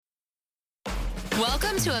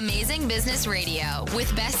Welcome to Amazing Business Radio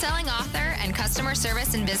with best-selling author and customer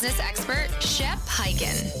service and business expert, Shep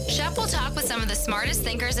Hyken. Shep will talk with some of the smartest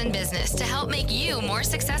thinkers in business to help make you more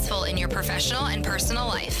successful in your professional and personal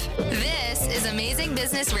life. This is Amazing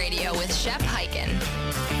Business Radio with Shep Hyken.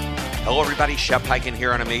 Hello, everybody. Shep Hyken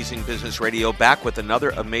here on Amazing Business Radio, back with another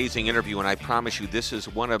amazing interview. And I promise you, this is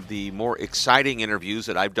one of the more exciting interviews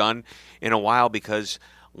that I've done in a while, because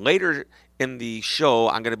later in the show,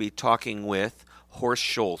 I'm going to be talking with Horst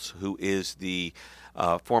Schulze, who is the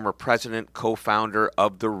former president, co-founder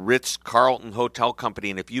of the Ritz-Carlton Hotel Company.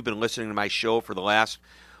 And if you've been listening to my show for the last,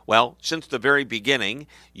 since the very beginning,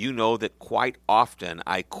 you know that quite often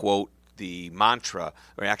I quote the mantra,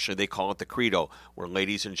 or actually they call it the credo, where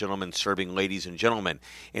ladies and gentlemen serving ladies and gentlemen.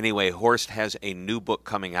 Anyway, Horst has a new book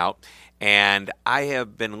coming out, and I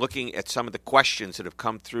have been looking at some of the questions that have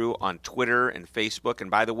come through on Twitter and Facebook.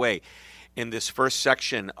 And by the way, in this first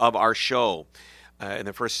section of our show, in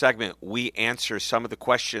the first segment, we answer some of the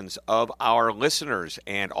questions of our listeners,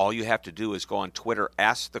 and all you have to do is go on Twitter,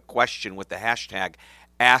 ask the question with the hashtag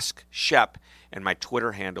AskShep, and my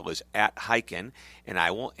Twitter handle is @Hyken, and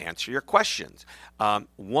I will answer your questions. A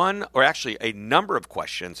number of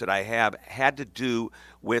questions that I have had to do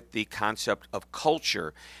with the concept of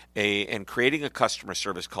culture and creating a customer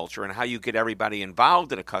service culture and how you get everybody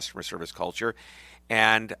involved in a customer service culture.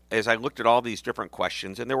 And as I looked at all these different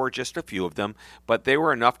questions, and there were just a few of them, but they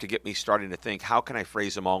were enough to get me starting to think, how can I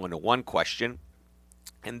phrase them all into one question?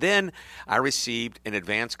 And then I received an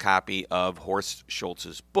advance copy of Horst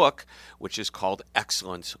Schulze's book, which is called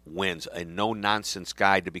Excellence Wins, a no-nonsense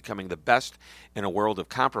guide to becoming the best in a world of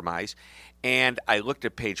compromise. And I looked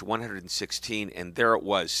at page 116, and there it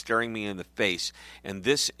was, staring me in the face. And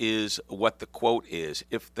this is what the quote is: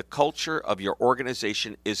 "If the culture of your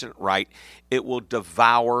organization isn't right, it will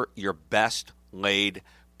devour your best laid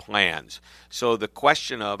plans." So the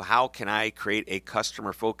question of how can I create a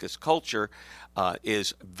customer-focused culture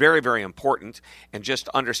is very, very important. And just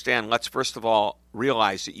understand, let's first of all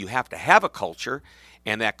realize that you have to have a culture,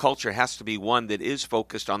 and that culture has to be one that is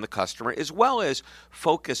focused on the customer as well as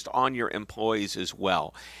focused on your employees as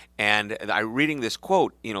well. And reading this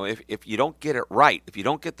quote, if you don't get it right, if you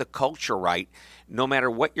don't get the culture right, no matter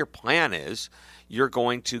what your plan is, you're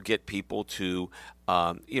going to get people to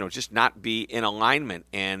just not be in alignment.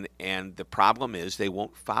 And the problem is they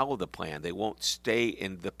won't follow the plan. They won't stay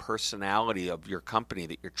in the personality of your company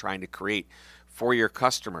that you're trying to create for your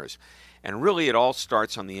customers. And really, it all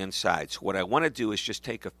starts on the inside. So what I want to do is just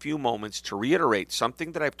take a few moments to reiterate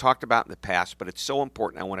something that I've talked about in the past, but it's so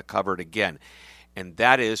important I want to cover it again. And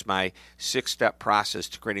that is my 6-step process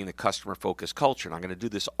to creating the customer-focused culture. And I'm going to do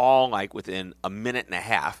this all within a minute and a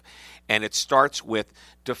half. And it starts with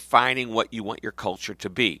defining what you want your culture to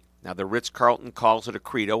be. Now, the Ritz-Carlton calls it a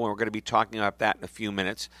credo, and we're going to be talking about that in a few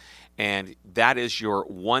minutes. And that is your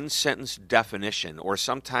one-sentence definition, or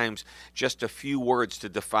sometimes just a few words to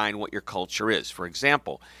define what your culture is. For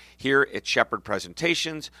example, here at Shepherd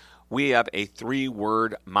Presentations, we have a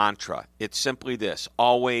 3-word mantra. It's simply this: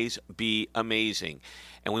 always be amazing.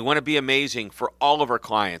 And we want to be amazing for all of our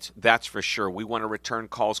clients, that's for sure. We want to return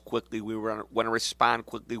calls quickly. We want to respond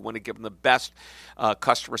quickly. We want to give them the best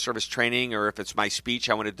customer service training, or if it's my speech,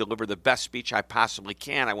 I want to deliver the best speech I possibly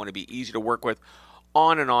can. I want to be easy to work with,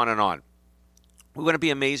 on and on and on. We want to be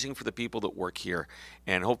amazing for the people that work here,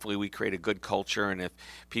 and hopefully we create a good culture. And if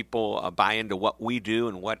people buy into what we do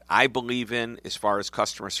and what I believe in as far as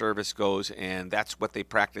customer service goes, and that's what they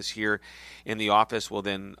practice here in the office, well,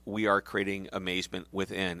 then we are creating amazement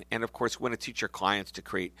within. And of course, we want to teach our clients to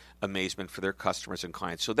create amazement for their customers and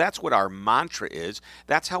clients. So that's what our mantra is.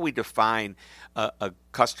 That's how we define a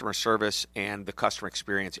customer service and the customer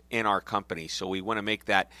experience in our company. So we want to make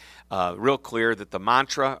that real clear that the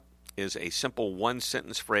mantra is a simple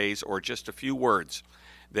one-sentence phrase or just a few words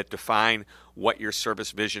that define what your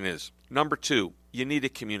service vision is. Number 2, you need to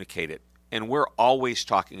communicate it. And we're always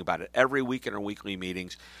talking about it. Every week in our weekly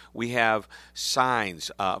meetings, we have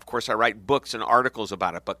signs. Of course, I write books and articles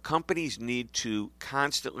about it, but companies need to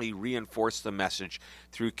constantly reinforce the message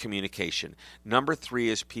through communication. Number 3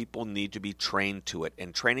 is people need to be trained to it.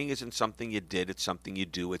 And training isn't something you did, it's something you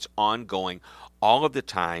do. It's ongoing all of the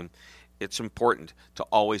time. It's important to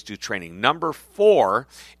always do training. Number 4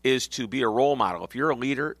 is to be a role model. If you're a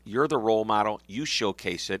leader, you're the role model. You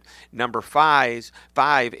showcase it. Number 5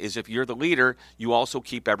 is if you're the leader, you also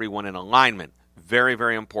keep everyone in alignment. Very,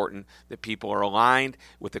 very important that people are aligned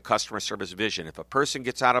with the customer service vision. If a person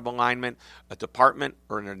gets out of alignment, a department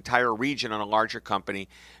or an entire region on a larger company,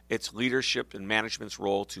 it's leadership and management's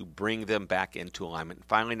role to bring them back into alignment. And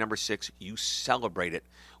finally, number 6, you celebrate it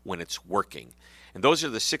when it's working. And those are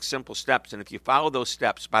the 6 simple steps. And if you follow those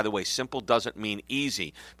steps, by the way, simple doesn't mean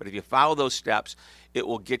easy, but if you follow those steps, it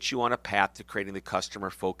will get you on a path to creating the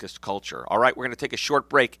customer-focused culture. All right, we're going to take a short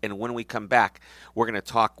break, and when we come back, we're going to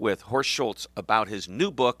talk with Horst Schulze about his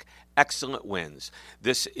new book, Excellent Wins.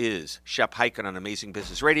 This is Shep Hyken on Amazing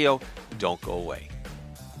Business Radio. Don't go away.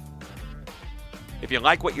 If you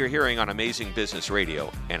like what you're hearing on Amazing Business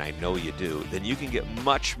Radio, and I know you do, then you can get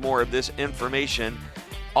much more of this information.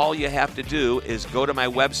 All you have to do is go to my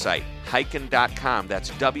website, hyken.com.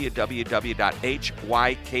 That's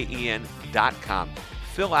www.hyken.com.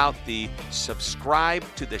 Fill out the subscribe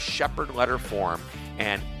to the Shepherd Letter form,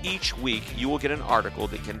 and each week you will get an article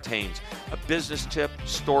that contains a business tip,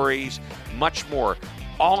 stories, much more,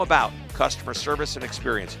 all about customer service and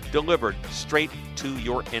experience delivered straight to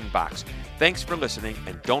your inbox. Thanks for listening,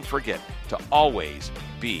 and don't forget to always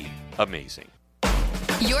be amazing.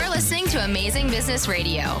 You're listening to Amazing Business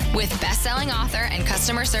Radio with best-selling author and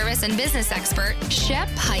customer service and business expert, Shep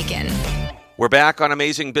Hyken. We're back on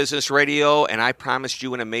Amazing Business Radio, and I promised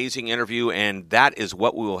you an amazing interview, and that is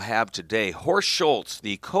what we will have today. Horst Schulze,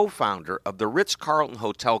 the co-founder of the Ritz-Carlton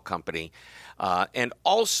Hotel Company, and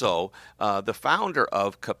also the founder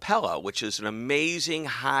of Capella, which is an amazing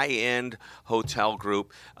high-end hotel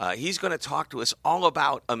group. He's going to talk to us all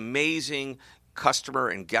about amazing customer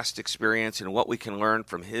and guest experience and what we can learn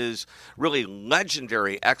from his really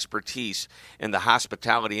legendary expertise in the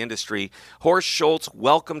hospitality industry. Horst Schulze,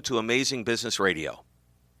 welcome to Amazing Business Radio.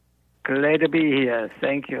 Glad to be here.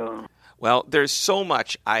 Thank you. Well, there's so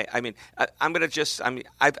much. Am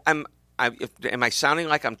I sounding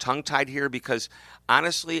like I'm tongue-tied here? Because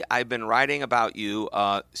honestly, I've been writing about you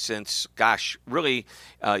since, really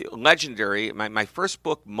legendary. My first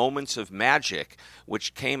book, Moments of Magic,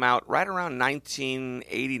 which came out right around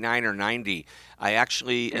 1989 or 90, I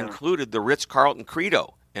actually included the Ritz-Carlton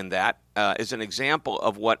Credo in that as an example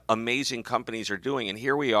of what amazing companies are doing. And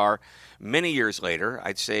here we are many years later,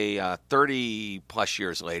 I'd say 30-plus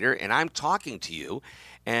years later, and I'm talking to you,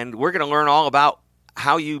 and we're going to learn all about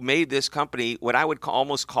how you made this company what I would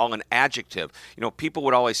almost call an adjective. You know, people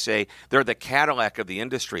would always say they're the Cadillac of the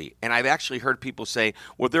industry. And I've actually heard people say,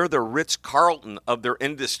 well, they're the Ritz-Carlton of their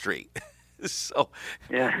industry. So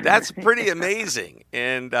that's pretty amazing.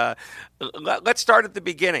 And let's start at the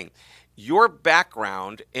beginning. Your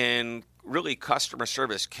background in really customer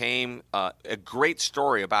service came a great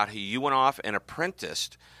story about how you went off and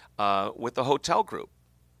apprenticed with the hotel group.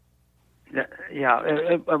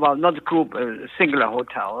 Well, not a group, a singular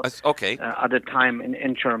hotel. Okay. At the time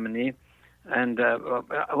in Germany, and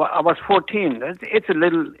I was 14.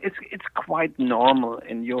 It's quite normal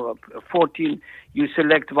in Europe. 14, you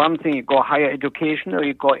select one thing: you go higher education, or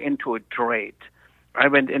you go into a trade. I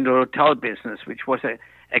went into hotel business, which was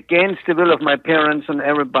against the will of my parents and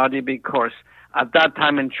everybody, because at that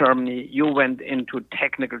time in Germany, you went into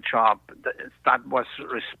technical job that was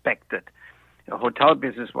respected. The hotel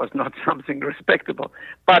business was not something respectable.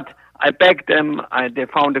 But I begged them. They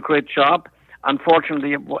found a great job.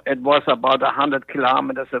 Unfortunately, it was about 100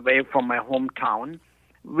 kilometers away from my hometown,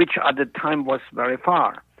 which at the time was very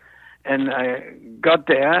far. And I got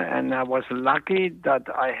there, and I was lucky that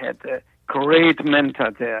I had a great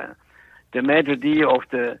mentor there. The maitre d' of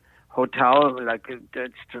the hotel,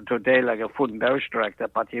 it's today like a food and beverage director,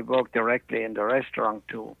 but he worked directly in the restaurant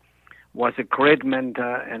too, was a great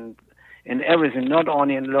mentor and in everything, not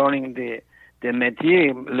only in learning the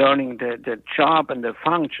métier, learning the job and the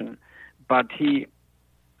function, but he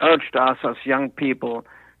urged us as young people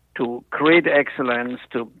to create excellence,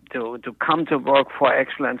 to come to work for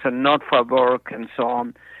excellence and not for work and so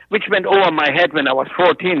on, which went over my head when I was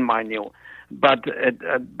 14, mind you. But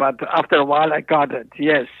after a while I got it.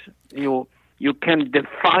 Yes, you can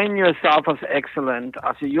define yourself as excellent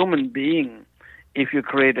as a human being if you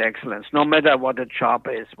create excellence, no matter what the job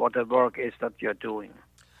is, what the work is that you're doing.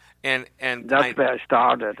 And that's where I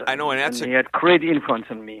started. I know, and he had great influence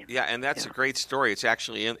on me. Yeah, and that's a great story. It's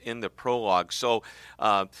actually in the prologue. So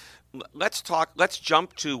let's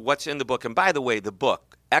jump to what's in the book. And by the way, the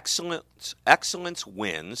book, Excellence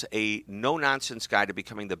Wins, a no-nonsense guide to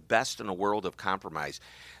becoming the best in a world of compromise.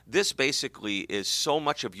 This basically is so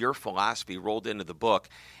much of your philosophy rolled into the book,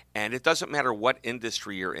 and it doesn't matter what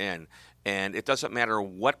industry you're in. And it doesn't matter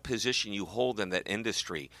what position you hold in that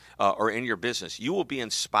industry or in your business. You will be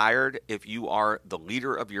inspired if you are the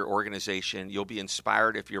leader of your organization. You'll be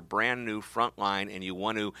inspired if you're brand new frontline and you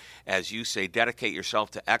want to, as you say, dedicate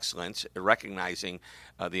yourself to excellence, recognizing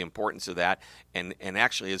the importance of that. And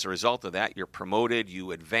actually, as a result of that, you're promoted,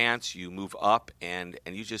 you advance, you move up, and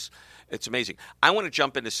you just, it's amazing. I want to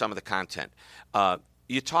jump into some of the content.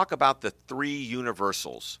 you talk about the three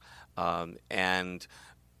universals, and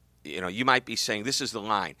you might be saying this is the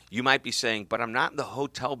line. You might be saying, but I'm not in the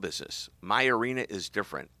hotel business. My arena is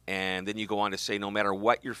different. And then you go on to say, no matter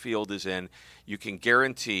what your field is in, you can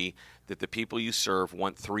guarantee that the people you serve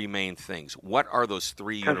want three main things. What are those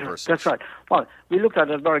three universals? That's right. Well, we looked at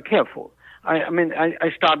it very careful.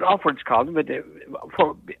 I started off, it's called,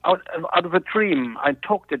 out of a dream. I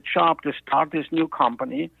took the job to start this new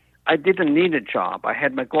company. I didn't need a job. I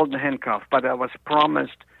had my golden handcuff, but I was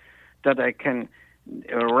promised that I can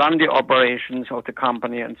run the operations of the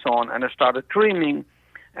company and so on. And I started dreaming,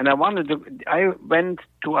 and I went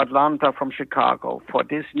to Atlanta from Chicago for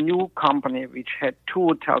this new company, which had 2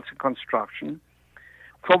 hotels in construction,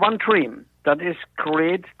 for one dream, that is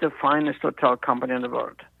create the finest hotel company in the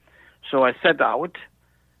world. So I set out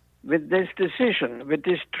with this decision, with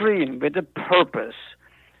this dream, with a purpose.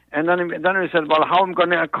 And then I said, well, how am I going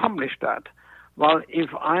to accomplish that? Well, if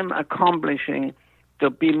I'm accomplishing to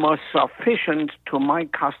be more sufficient to my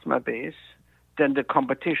customer base than the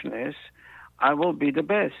competition is, I will be the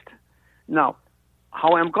best. Now,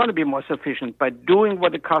 how am I going to be more sufficient? By doing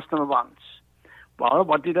what the customer wants. Well,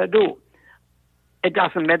 what did I do? It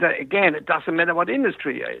doesn't matter, again, it doesn't matter what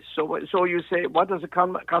industry it is. So you say, what does the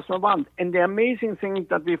customer want? And the amazing thing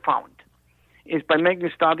that we found is by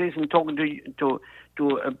making studies and talking to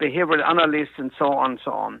behavioral analysts and so on,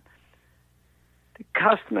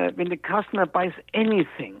 when the customer buys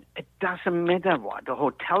anything, it doesn't matter what, a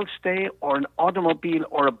hotel stay or an automobile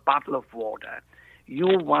or a bottle of water, you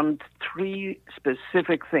want 3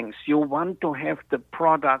 specific things. You want to have the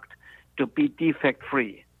product to be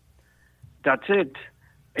defect-free. That's it.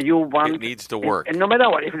 It needs to work. And no matter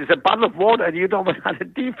what, if it's a bottle of water, you don't want a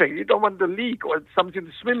defect. You don't want the leak or something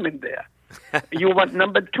to swim in there. You want,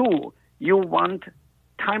 number 2, you want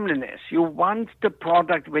timeliness. You want the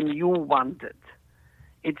product when you want it.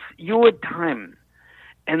 It's your time.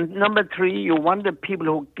 And number 3, you want the people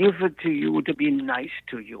who give it to you to be nice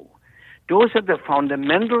to you. Those are the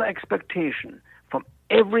fundamental expectations from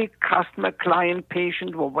every customer, client,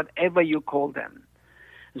 patient, or whatever you call them.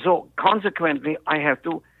 So consequently, I have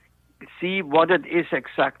to see what it is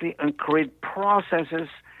exactly and create processes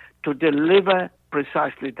to deliver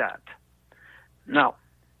precisely that. Now,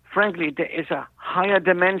 frankly, there is a higher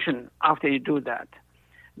dimension after you do that.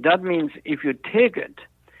 That means if you take it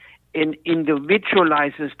and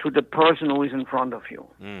individualizes to the person who is in front of you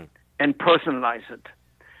and personalize it.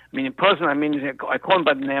 Meaning personal, I call them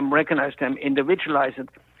by the name, recognize them, individualize it,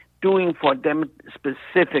 doing for them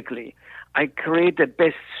specifically. I create the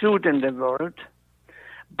best suit in the world,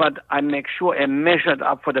 but I make sure I measure it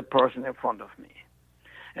up for the person in front of me.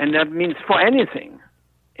 And that means for anything,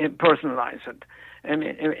 personalize it. And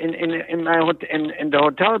in the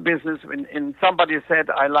hotel business, when somebody said,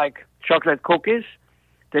 I like chocolate cookies,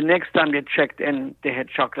 the next time they checked in, they had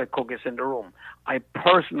chocolate cookies in the room. I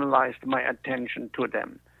personalized my attention to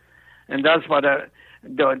them. And that's what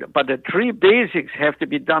but the 3 basics have to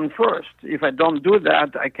be done first. If I don't do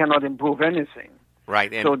that, I cannot improve anything.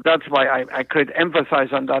 Right. So that's why I could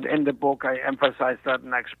emphasize on that in the book. I emphasize that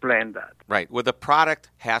and I explain that. Right. Well, the product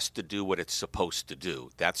has to do what it's supposed to do.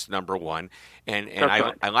 That's number 1. And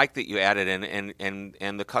right. I like that you added in,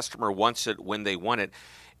 and the customer wants it when they want it.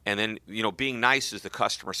 And then, being nice is the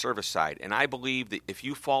customer service side. And I believe that if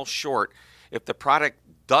you fall short, if the product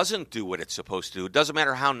doesn't do what it's supposed to do, it doesn't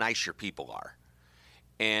matter how nice your people are.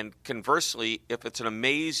 And conversely, if it's an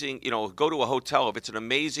amazing, go to a hotel, if it's an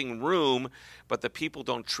amazing room, but the people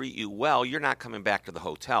don't treat you well, you're not coming back to the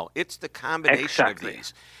hotel. It's the combination of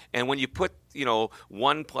these. And when you put,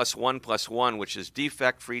 1 + 1 + 1, which is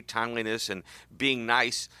defect-free, timeliness, and being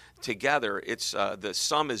nice together, it's the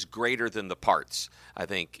sum is greater than the parts. I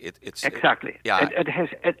think it's exactly.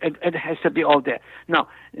 It has to be all there. Now,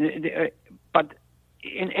 but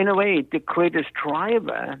in a way, the greatest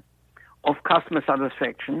driver of customer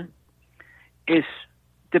satisfaction is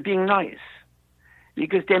the being nice,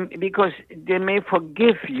 because they may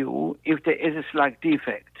forgive you if there is a slight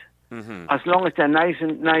defect, as long as they're nice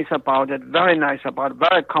about it, very nice about it,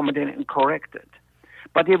 very accommodating and correct it.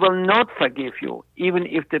 But they will not forgive you even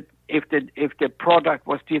if the product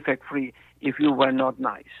was defect free, if you were not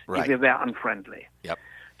nice, if you were unfriendly. Yep.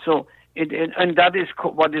 So. And that is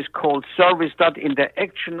what is called service, that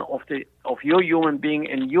interaction of your human being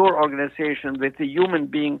in your organization with the human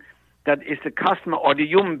being that is the customer, or the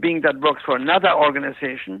human being that works for another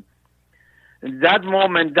organization. That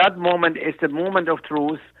moment is the moment of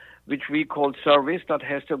truth, which we call service, that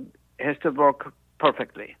has to work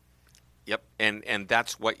perfectly. Yep, and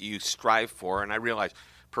that's what you strive for. And I realize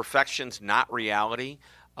perfection's not reality,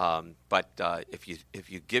 but if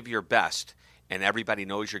you give your best and everybody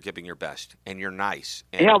knows you're giving your best, and you're nice.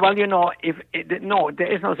 And Yeah, well,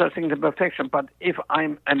 there is no such thing as perfection. But if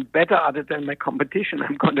I'm better at it than my competition,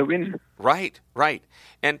 I'm going to win. Right.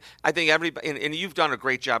 And I think everybody, and you've done a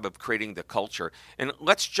great job of creating the culture. And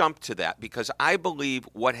let's jump to that, because I believe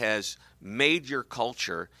what has made your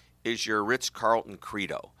culture is your Ritz-Carlton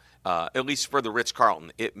credo. At least for the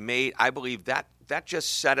Ritz-Carlton, I believe that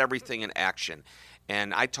just set everything in action.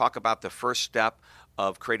 And I talk about the first step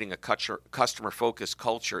of creating a customer-focused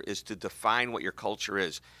culture is to define what your culture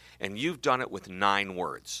is. And you've done it with 9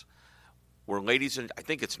 words. I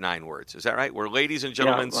think it's 9 words. Is that right? We're ladies and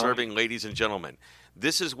gentlemen serving ladies and gentlemen.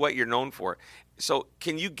 This is what you're known for. So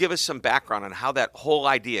can you give us some background on how that whole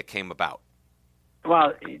idea came about?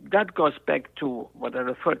 Well, that goes back to what I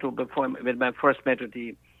referred to before with my first method,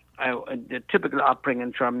 the typical upbringing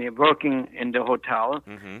in Germany, working in the hotel,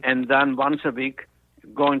 and then once a week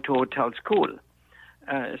going to hotel school.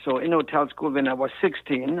 So in hotel school, when I was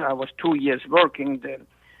 16, I was 2 years working.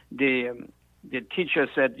 The teacher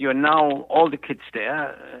said, "You're now all the kids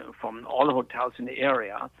there from all the hotels in the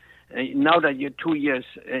area. Now that you're 2 years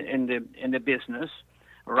in the business,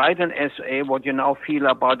 write an essay what you now feel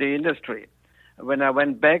about the industry." When I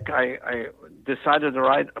went back, I decided to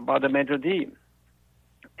write about the Maitre d'.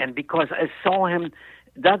 And because I saw him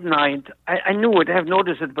that night, I knew it. I have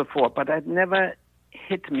noticed it before, but it never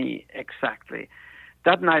hit me exactly.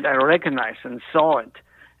 That night I recognized and saw it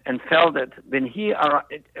and felt it. When he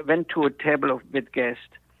went to a table with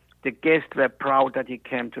guests, the guests were proud that he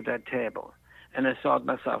came to that table. And I thought to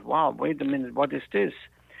myself, wow, wait a minute, what is this?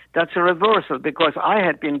 That's a reversal, because I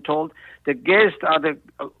had been told the guests are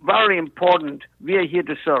very important. We are here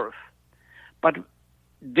to serve. But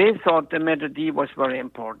they thought the Maitre d' was very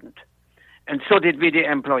important. And so did we, the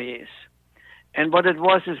employees. And what it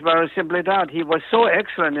was is very simply that. He was so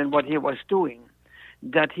excellent in what he was doing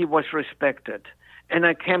that he was respected. And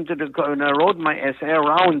I came to and I wrote my essay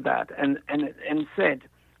around that and said,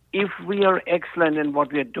 if we are excellent in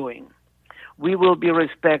what we're doing, we will be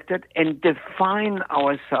respected and define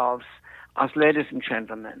ourselves as ladies and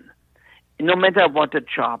gentlemen. No matter what the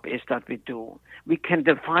job is that we do, we can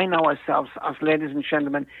define ourselves as ladies and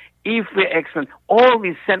gentlemen if we're excellent, or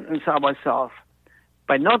we sentence ourselves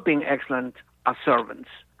by not being excellent as servants.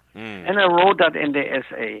 And I wrote that in the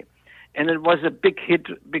essay. And it was a big hit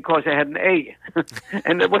because I had an A.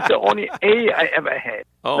 And it was the only A I ever had.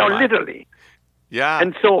 Literally. Yeah.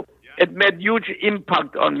 And so it made huge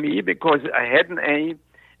impact on me because I had an A,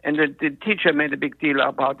 and the teacher made a big deal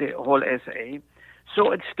about the whole essay.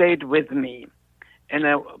 So it stayed with me. And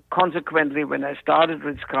consequently, when I started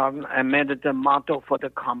Ritz-Carlton, I made it the motto for the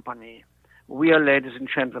company. We are ladies and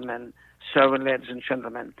gentlemen, serving ladies and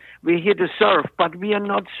gentlemen. We're here to serve, but we are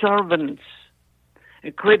not servants.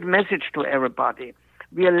 A great message to everybody.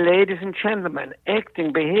 We are ladies and gentlemen,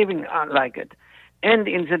 acting, behaving like it. And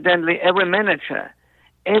incidentally, every manager,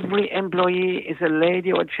 every employee is a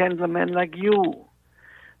lady or gentleman like you.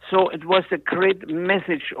 So it was a great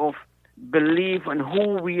message of belief in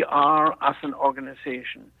who we are as an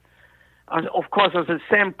organization. And of course, at the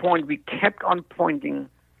same point, we kept on pointing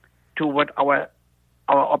to what our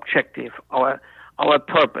objective, our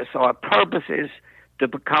purpose. Our purpose is to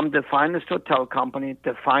become the finest hotel company,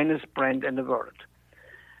 the finest brand in the world.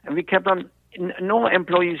 And we kept on, no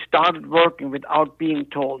employee started working without being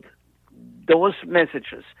told those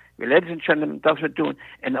messages. We, ladies and gentlemen, that's what we're doing.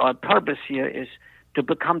 And our purpose here is to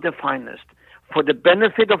become the finest for the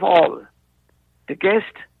benefit of all, the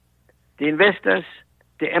guest, the investors,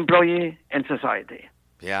 the employee, and society.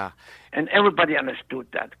 Yeah. And everybody understood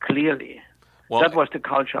that clearly. Well, that was the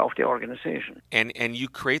culture of the organization. And you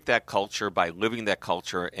create that culture by living that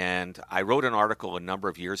culture. And I wrote an article a number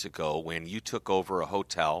of years ago when you took over a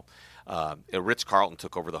hotel. Ritz-Carlton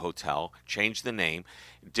took over the hotel, changed the name,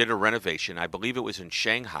 did a renovation. I believe it was in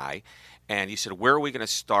Shanghai. And you said, where are we going to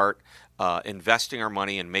start investing our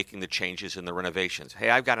money and making the changes in the renovations? Hey,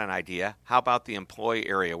 I've got an idea. How about the employee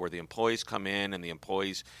area where the employees come in and the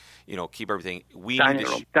employees, keep everything?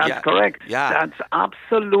 That's correct. Yeah. That's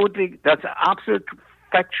an absolute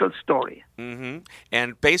factual story. Mm-hmm.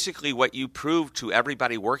 And basically what you proved to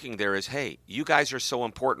everybody working there is, hey, you guys are so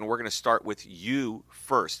important. We're going to start with you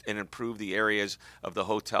first and improve the areas of the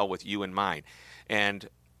hotel with you in mind. And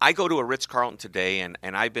I go to a Ritz-Carlton today, and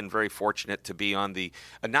I've been very fortunate to be on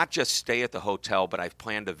not just stay at the hotel, but I've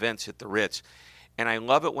planned events at the Ritz. And I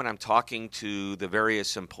love it when I'm talking to the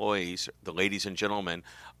various employees, the ladies and gentlemen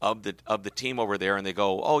of the team over there, and they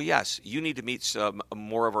go, "Oh yes, you need to meet some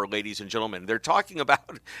more of our ladies and gentlemen." They're talking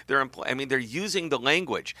about their they're using the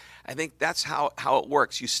language. I think that's how it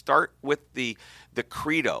works. You start with the the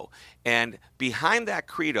credo. And behind that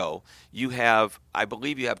credo, I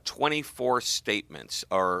believe you have 24 statements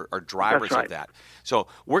or drivers of that. So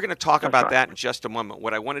we're going to talk about that in just a moment.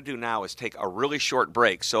 What I want to do now is take a really short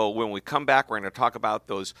break. So when we come back, we're going to talk about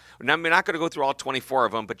those. Now, I'm not going to go through all 24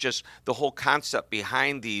 of them, but just the whole concept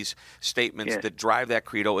behind these statements that drive that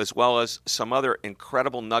credo, as well as some other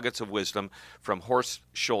incredible nuggets of wisdom from Horst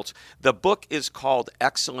Schulze. The book is called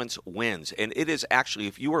Excellence Wins, and it is actually,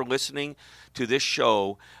 if you are listening to this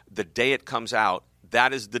show the day it comes out,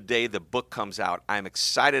 that is the day the book comes out. I'm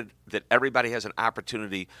excited that everybody has an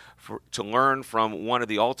opportunity to learn from one of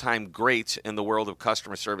the all-time greats in the world of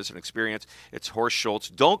customer service and experience. It's Horst Schulze.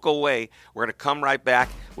 Don't go away. We're going to come right back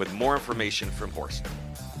with more information from Horst.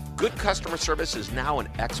 Good customer service is now an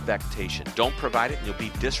expectation. Don't provide it and you'll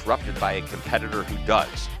be disrupted by a competitor who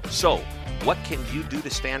does. So, what can you do to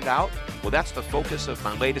stand out? Well, that's the focus of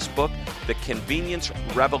my latest book, The Convenience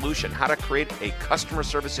Revolution, how to create a customer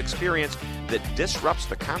service experience that disrupts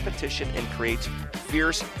the competition and creates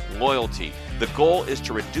fierce loyalty. The goal is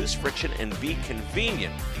to reduce friction and be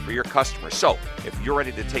convenient for your customers. So, if you're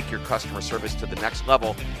ready to take your customer service to the next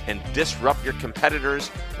level and disrupt your competitors,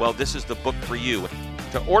 well, this is the book for you.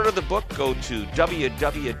 To order the book, go to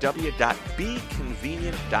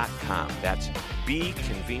www.beconvenient.com. That's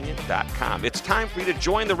beconvenient.com. It's time for you to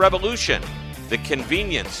join the revolution, the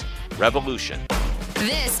convenience revolution.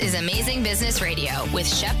 This is Amazing Business Radio with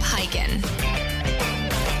Shep Hyken.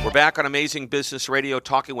 We're back on Amazing Business Radio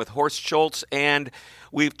talking with Horst Schulze, and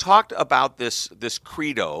we've talked about this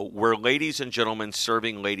credo, we're ladies and gentlemen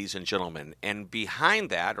serving ladies and gentlemen, and behind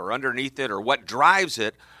that or underneath it or what drives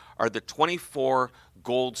it are the 24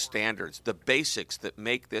 gold standards, the basics that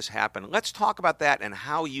make this happen. Let's talk about that and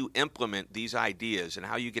how you implement these ideas and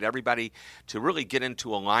how you get everybody to really get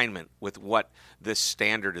into alignment with what this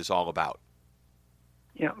standard is all about.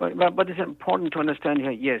 Yeah, but it's important to understand here,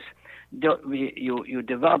 yes, you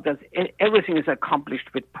develop that. Everything is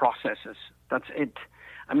accomplished with processes. That's it.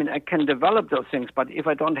 I mean, I can develop those things, but if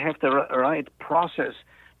I don't have the right process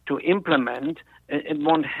to implement, it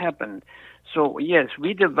won't happen. So, yes,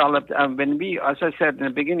 we developed, when we, as I said in the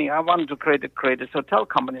beginning, I wanted to create the greatest hotel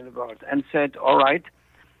company in the world and said, all right.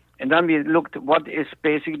 And then we looked at what is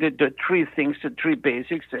basically the three things, the three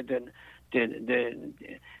basics, the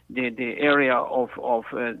area of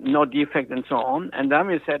no defect and so on. And then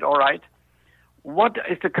we said, all right, what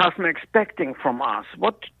is the customer expecting from us?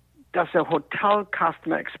 What does a hotel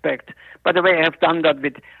customer expect? By the way, I have done that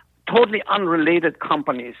with totally unrelated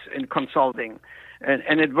companies in consulting.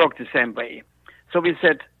 And it worked the same way. So we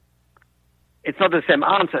said, it's not the same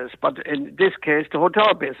answers, but in this case, the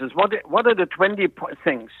hotel business, what are the 20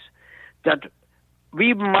 things that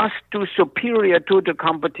we must do superior to the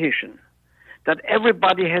competition, that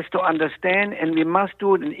everybody has to understand, and we must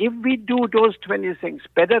do it. And if we do those 20 things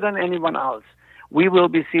better than anyone else, we will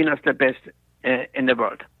be seen as the best in the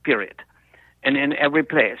world, period, and in every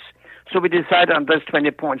place. So we decided on those 20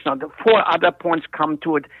 points. Now, the 4 other points come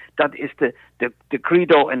to it. That is the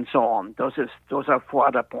credo and so on. Those are 4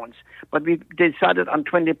 other points. But we decided on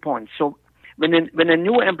 20 points. So when a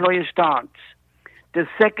new employee starts, the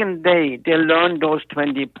second day they learn those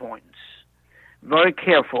 20 points. Very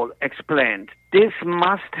careful, explained. This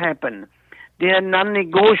must happen. They are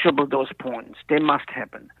non-negotiable, those points. They must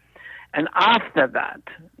happen. And after that,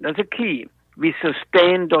 that's a key. We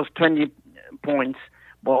sustain those 20 points,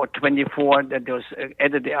 or 24, that was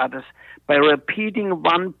added the others, by repeating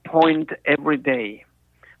 1 point every day.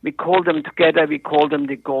 We call them together, we call them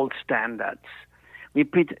the gold standards.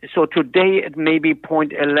 So today it may be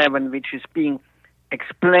point 11, which is being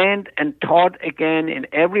explained and taught again in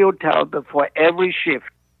every hotel before every shift.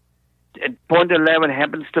 And point 11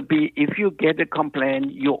 happens to be, if you get a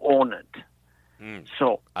complaint, you own it.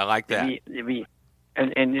 So I like that.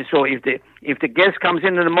 And so if the guest comes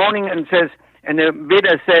in the morning and says, and the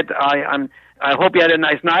waiter said, I hope you had a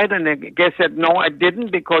nice night. And the guest said, no, I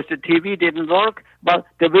didn't because the TV didn't work. But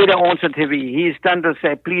the waiter owns the TV. He's done to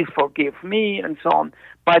say, please forgive me, and so on.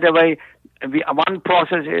 By the way, one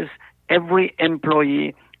process is every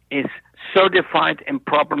employee is certified in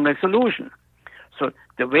problem resolution. So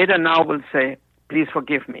the waiter now will say, please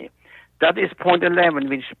forgive me. That is point 11,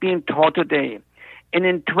 which is being taught today. And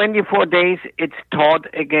in 24 days, it's taught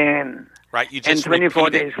again. Right, you just and 24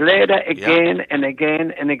 days later, again and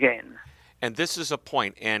again and again. And this is a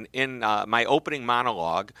point. And in my opening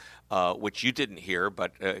monologue, which you didn't hear,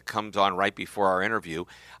 but it comes on right before our interview,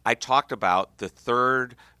 I talked about the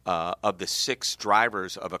third of the 6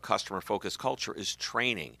 drivers of a customer-focused culture is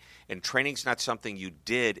training. And training's not something you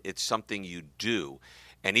did, it's something you do.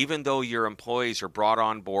 And even though your employees are brought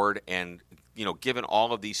on board and given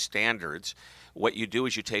all of these standards, what you do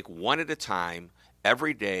is you take one at a time.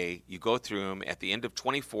 Every day, you go through them. At the end of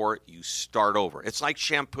 24, you start over. It's like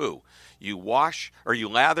shampoo. You wash, or you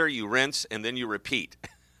lather, you rinse, and then you repeat,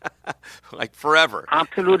 like forever.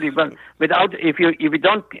 Absolutely, but if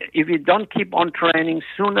you don't keep on training,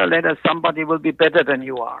 sooner or later somebody will be better than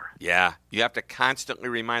you are. Yeah, you have to constantly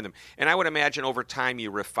remind them. And I would imagine over time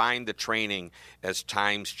you refine the training as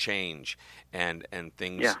times change and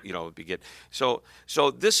things begin. So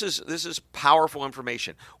this is powerful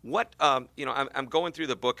information. What I'm going through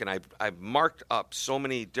the book and I've marked up so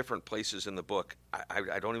many different places in the book.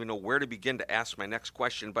 I don't even know where to begin to ask my next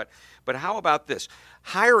question. But how about this?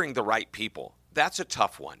 Hiring the right people. That's a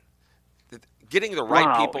tough one. Getting the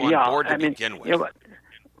right people on board to begin with. Yeah,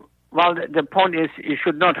 well, the point is you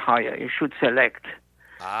should not hire. You should select.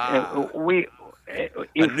 A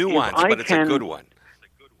nuance, but it's a good one.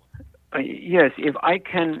 Yes, if I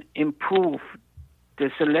can improve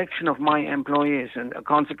the selection of my employees and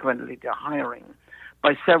consequently the hiring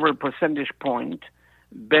by several percentage points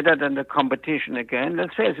better than the competition again,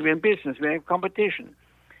 let's say we're in business, we have competition.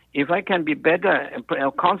 If I can be better and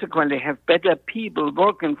consequently have better people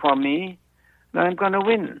working for me, then I'm going to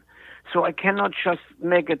win. So I cannot just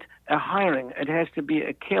make it a hiring. It has to be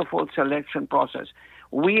a careful selection process.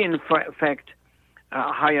 We, in fact,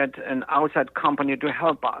 hired an outside company to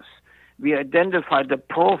help us. We identified the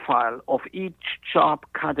profile of each job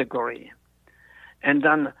category, and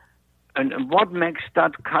then what makes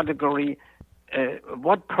that category,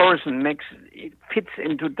 what person fits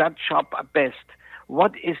into that job best.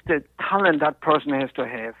 What is the talent that person has to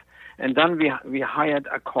have, and then we hired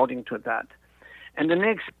according to that. And the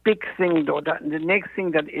next big thing, the next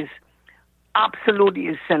thing that is absolutely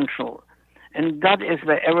essential. And that is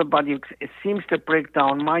where everybody seems to break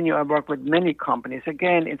down. Mind you, I work with many companies.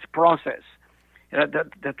 Again, it's process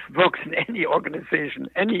that works in any organization,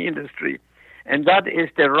 any industry. And that is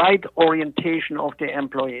the right orientation of the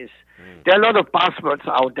employees. There are a lot of buzzwords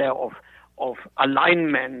out there of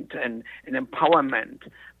alignment and empowerment.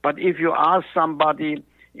 But if you ask somebody,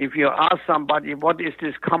 what is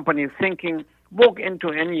this company thinking, walk into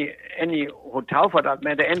any hotel for that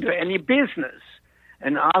matter, into any business,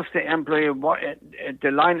 and ask the employee, the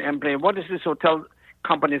line employee, what is this hotel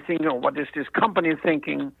company thinking, or what is this company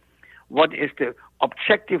thinking? What is the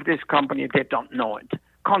objective of this company? They don't know it.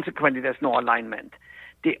 Consequently, there's no alignment.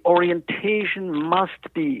 The orientation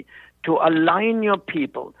must be to align your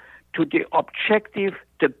people to the objective,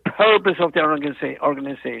 the purpose of the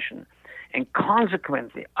organization, and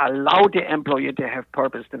consequently allow the employee to have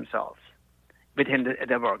purpose themselves within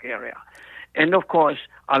the work area. And of course,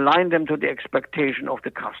 align them to the expectation of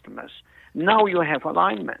the customers. Now you have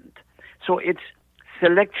alignment. So it's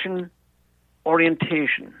selection,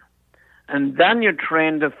 orientation, and then you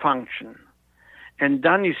train the function, and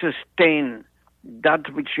then you sustain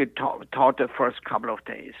that which you taught the first couple of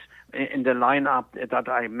days in the lineup that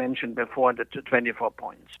I mentioned before, the 24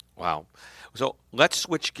 points. Wow. So let's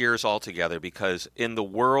switch gears altogether, because in the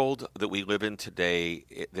world that we live in today,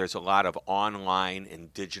 there's a lot of online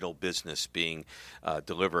and digital business being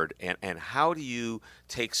delivered. And how do you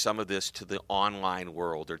take some of this to the online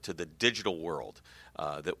world or to the digital world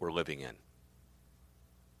that we're living in?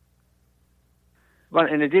 Well,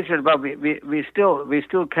 in the digital world, we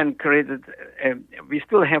still can create it. We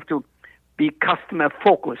still have to be customer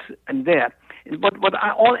focused and there. But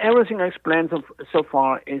everything I explained so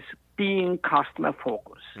far is being customer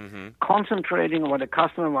focused, concentrating on what the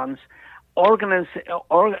customer wants. Organize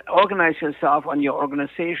yourself and your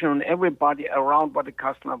organization and everybody around what the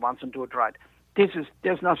customer wants and do it right.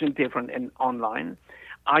 There's nothing different in online.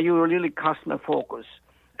 Are you really customer focused?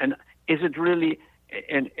 And is it really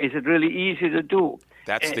easy to do?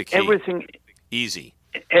 That's the key. Everything easy.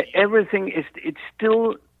 Everything is. It's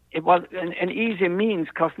still. And easy means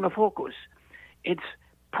customer focus. It's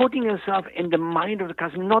putting yourself in the mind of the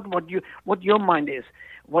customer, not what your mind is.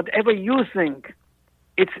 Whatever you think,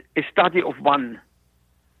 it's a study of one.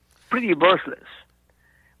 Pretty worthless.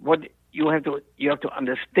 What you have to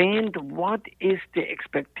understand, what is the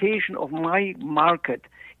expectation of my market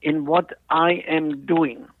in what I am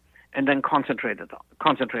doing, and then concentrate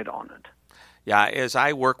on it. Yeah, as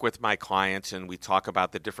I work with my clients and we talk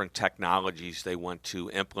about the different technologies they want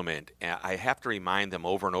to implement, I have to remind them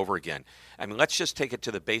over and over again. I mean, let's just take it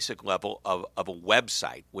to the basic level of a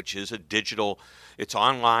website, which is a digital, it's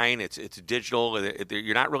online, it's digital,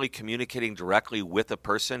 you're not really communicating directly with a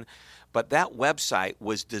person, but that website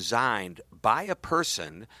was designed by a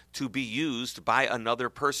person to be used by another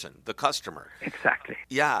person, the customer. Exactly.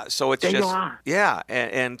 Yeah, so it's there just, you are. Yeah,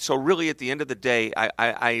 and so really at the end of the day,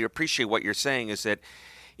 I appreciate what you're saying is that,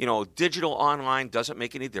 digital online doesn't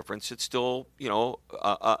make any difference. It's still,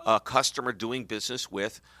 a customer doing business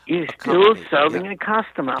with You're a still company. serving a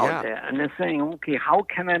customer out there, and they're saying, okay, how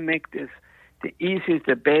can I make this the easiest,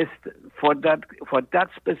 the best for that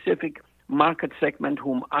specific market segment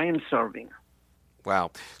whom I am serving?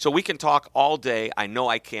 Wow. So we can talk all day. I know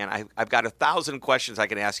I can. I've got 1,000 questions I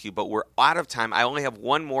can ask you, but we're out of time. I only have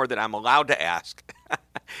one more that I'm allowed to ask,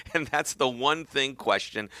 and that's the one thing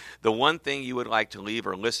question, the one thing you would like to leave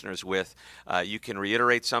our listeners with. You can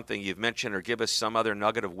reiterate something you've mentioned or give us some other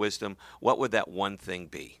nugget of wisdom. What would that one thing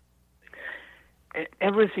be?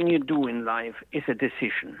 Everything you do in life is a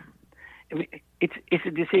decision. It's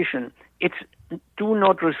a decision. It's do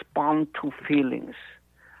not respond to feelings.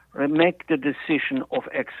 Make the decision of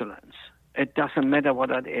excellence. It doesn't matter what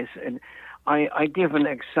that is. And I give an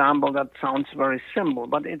example that sounds very simple,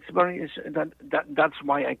 but it's that's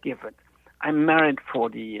why I give it. I'm married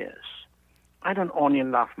 40 years. I don't only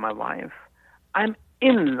love my wife. I'm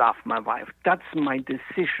in love my wife. That's my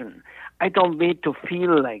decision. I don't wait to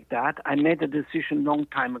feel like that. I made a decision long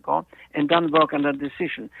time ago and then work on that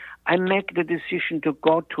decision. I make the decision to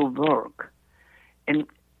go to work and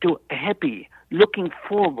to happy, looking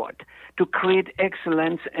forward, to create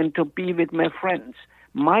excellence and to be with my friends.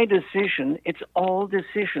 My decision, it's all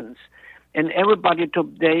decisions. And everybody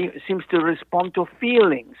today seems to respond to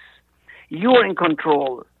feelings. You're in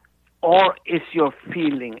control, or is your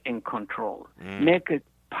feeling in control? Make a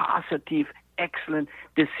positive, excellent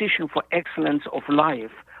decision for excellence of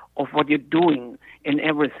life, of what you're doing in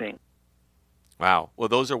everything. Wow. Well,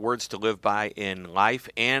 those are words to live by in life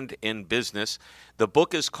and in business. The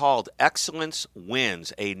book is called Excellence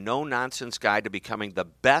Wins, a no-nonsense guide to becoming the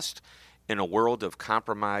best in a world of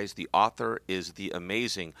compromise. The author is the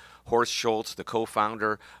amazing Horst Schulze, the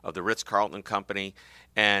co-founder of the Ritz-Carlton Company.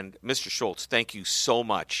 And Mr. Schulze, thank you so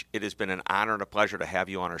much. It has been an honor and a pleasure to have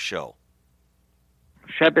you on our show.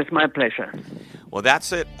 Shep, it's my pleasure. Well,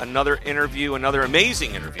 that's it. Another interview, another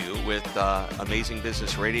amazing interview with Amazing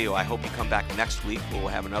Business Radio. I hope you come back next week. We'll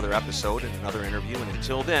have another episode and another interview. And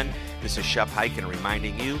until then, this is Shep Hyken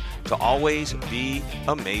reminding you to always be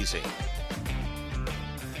amazing.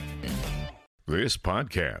 This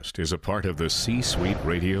podcast is a part of the C-Suite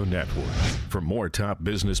Radio Network. For more top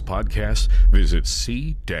business podcasts, visit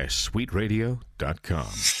c-suiteradio.com.